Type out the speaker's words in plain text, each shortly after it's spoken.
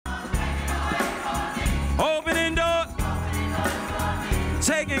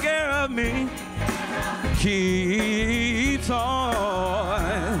of me, keeps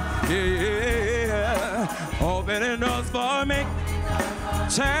on, yeah, opening doors for me,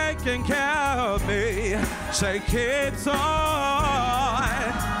 taking care of me, say keeps on,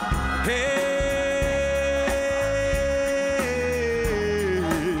 yeah,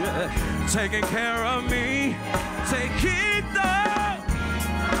 taking care of me, say keeps on,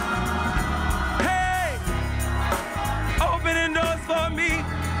 hey, opening doors for me,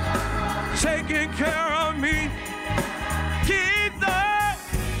 taking care of me, keep on,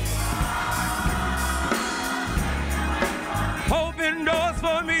 open doors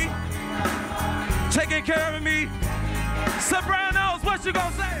for me, taking care of me. Sopranos, what you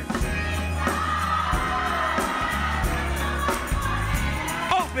gonna say?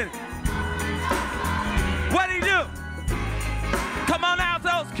 Open. What'd he do? Come on out,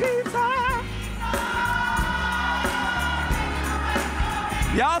 those keys on.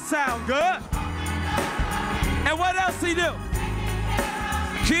 Y'all sound good. And what else he do?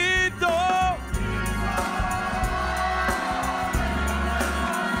 Keep on.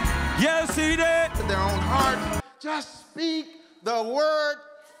 Yes, he did. To their own hearts, just speak the word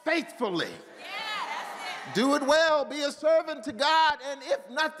faithfully. Do it well, be a servant to God, and if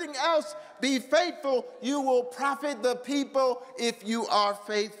nothing else, be faithful. You will profit the people if you are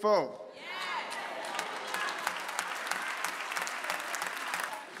faithful.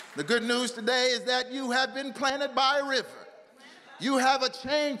 The good news today is that you have been planted by a river. You have a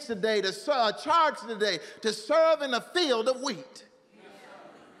change today, a charge today to serve in a field of wheat.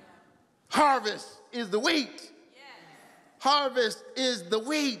 Harvest is the wheat. Harvest is the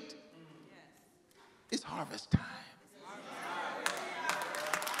wheat. It's harvest time.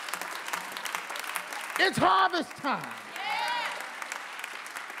 It's harvest time.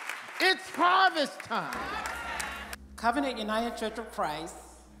 It's harvest time. Covenant United Church of Christ,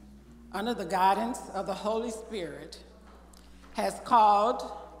 under the guidance of the Holy Spirit, has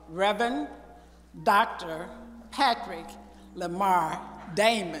called Reverend Dr. Patrick Lamar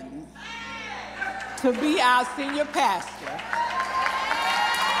Daymond to be our senior pastor.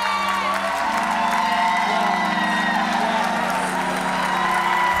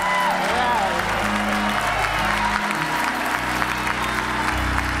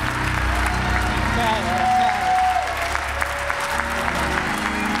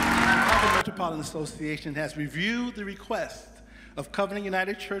 The Metropolitan Association has reviewed the request of Covenant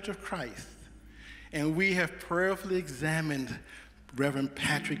United Church of Christ, and we have prayerfully examined Reverend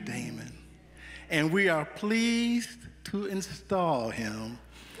Patrick Daymond, and we are pleased to install him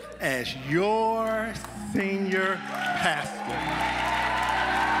as your senior pastor.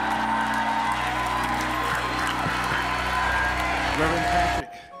 Reverend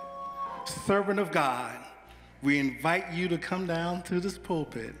Patrick, servant of God, we invite you to come down to this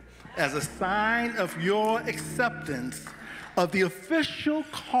pulpit as a sign of your acceptance of the official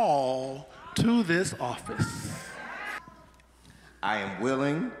call to this office. I am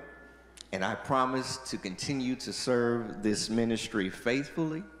willing and I promise to continue to serve this ministry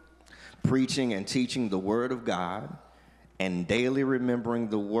faithfully, preaching and teaching the word of God and daily remembering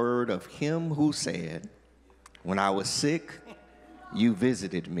the word of him who said, "When I was sick, you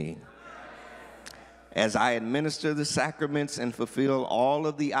visited me." As I administer the sacraments and fulfill all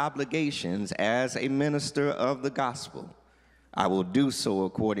of the obligations as a minister of the gospel, I will do so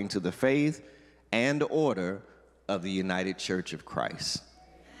according to the faith and order of the United Church of Christ.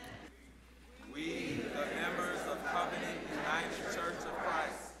 We, the members of Covenant United Church of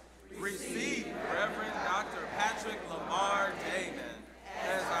Christ, receive Reverend Dr. Patrick Lamar Daymond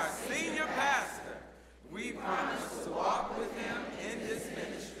as our senior pastor. We promise to walk with him in his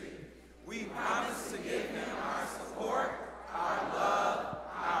ministry. We promise to give him our support, our love,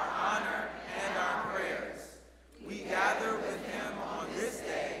 our honor, and our prayers. We gather with him on this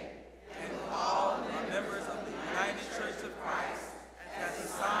day and with all the members of the United Church of Christ as a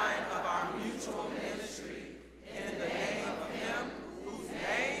sign of our mutual ministry in the name of him whose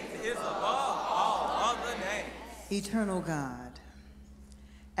name is above all other names. Eternal God,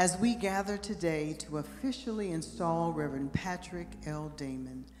 as we gather today to officially install Reverend Patrick L.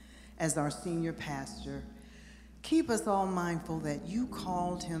 Daymond as our senior pastor, keep us all mindful that you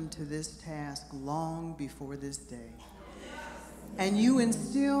called him to this task long before this day. And you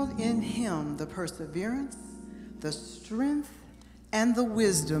instilled in him the perseverance, the strength, and the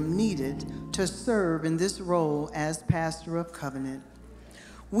wisdom needed to serve in this role as pastor of Covenant.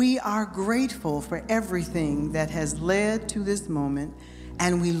 We are grateful for everything that has led to this moment,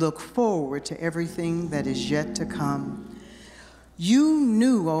 and we look forward to everything that is yet to come. You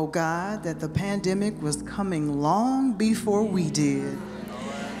knew, oh God, that the pandemic was coming long before we did.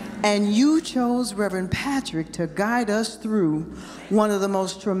 And you chose Reverend Patrick to guide us through one of the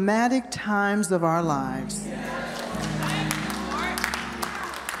most traumatic times of our lives.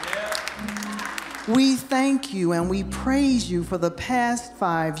 We thank you and we praise you for the past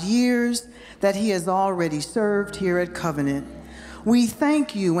 5 years that he has already served here at Covenant. We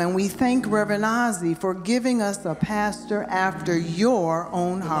thank you and we thank Reverend Ozzie for giving us a pastor after your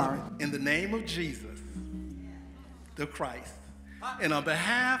own heart. In the name of Jesus, the Christ, and on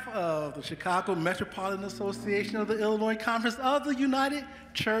behalf of the Chicago Metropolitan Association of the Illinois Conference of the United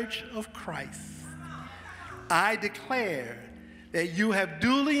Church of Christ, I declare that you have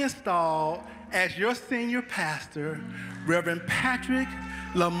duly installed as your senior pastor, Reverend Patrick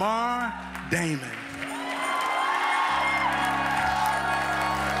Lamar Daymond.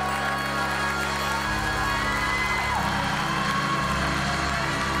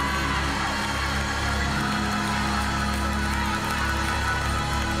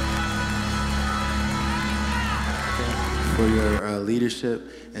 For your leadership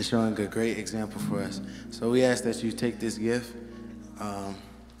and showing a great example for us. So we ask that you take this gift,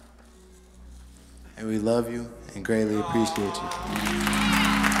 and we love you and greatly appreciate you.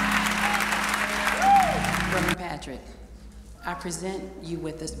 Reverend Patrick, I present you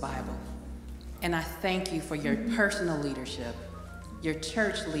with this Bible, and I thank you for your personal leadership, your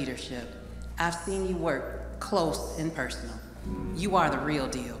church leadership. I've seen you work close and personal. You are the real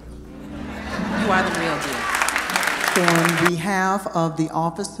deal. You are the real deal. On behalf of the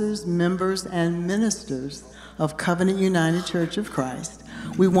officers, members, and ministers of Covenant United Church of Christ,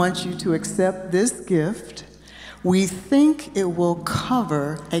 we want you to accept this gift. We think it will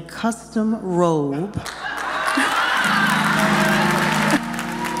cover a custom robe.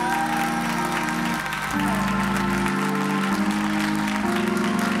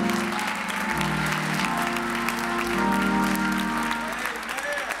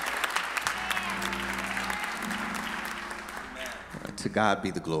 To God be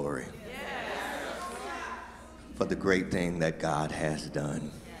the glory for the great thing that God has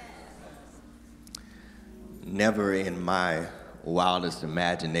done. Never in my wildest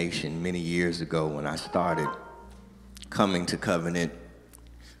imagination many years ago when I started coming to Covenant,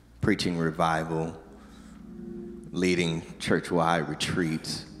 preaching revival, leading church-wide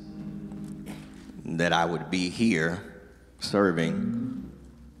retreats, that I would be here serving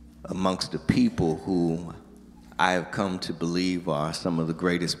amongst the people who I have come to believe are some of the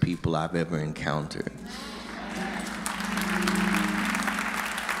greatest people I've ever encountered.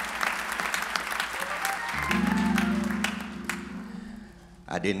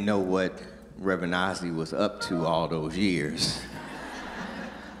 I didn't know what Reverend Ozzie was up to all those years,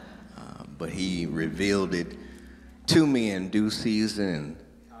 but he revealed it to me in due season,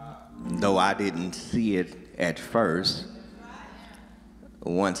 and though I didn't see it at first,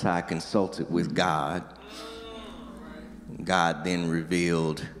 once I consulted with God, God then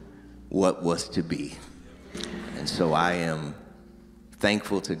revealed what was to be. And so I am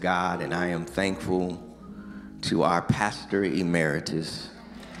thankful to God, and I am thankful to our pastor emeritus,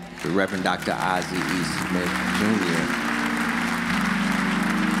 the Reverend Dr. Ozzie E. Smith, Jr.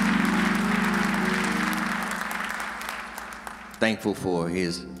 Thankful for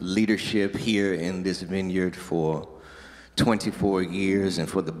his leadership here in this vineyard for 24 years and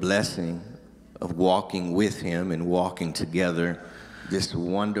for the blessing of walking with him and walking together this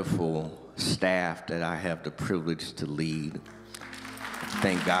wonderful staff that I have the privilege to lead.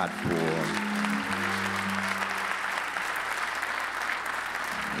 Thank God for.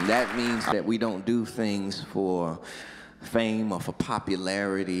 And that means that we don't do things for fame or for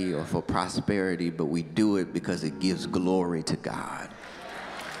popularity or for prosperity, but we do it because it gives glory to God.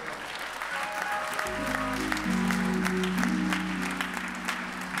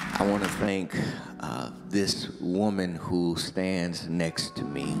 I want to thank this woman who stands next to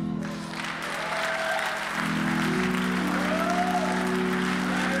me.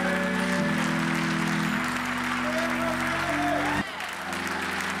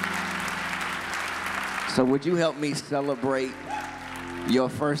 So would you help me celebrate your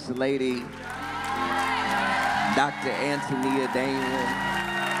First Lady, Dr. Antonia Daymond?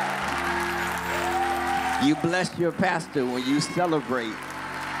 You bless your pastor when you celebrate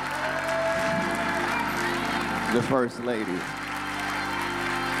the First Lady.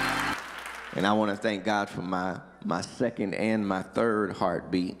 And I want to thank God for my second and my third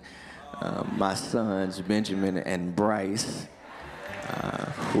heartbeat, my sons, Benjamin and Bryce,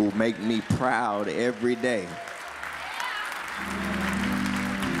 who make me proud every day.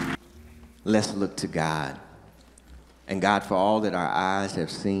 Let's look to God. And God, for all that our eyes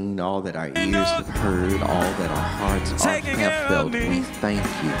have seen, all that our ears have heard, all that our hearts have felt, we thank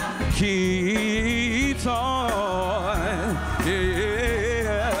you. Keeps on,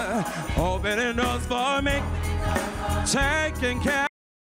 yeah, opening doors for me, taking care.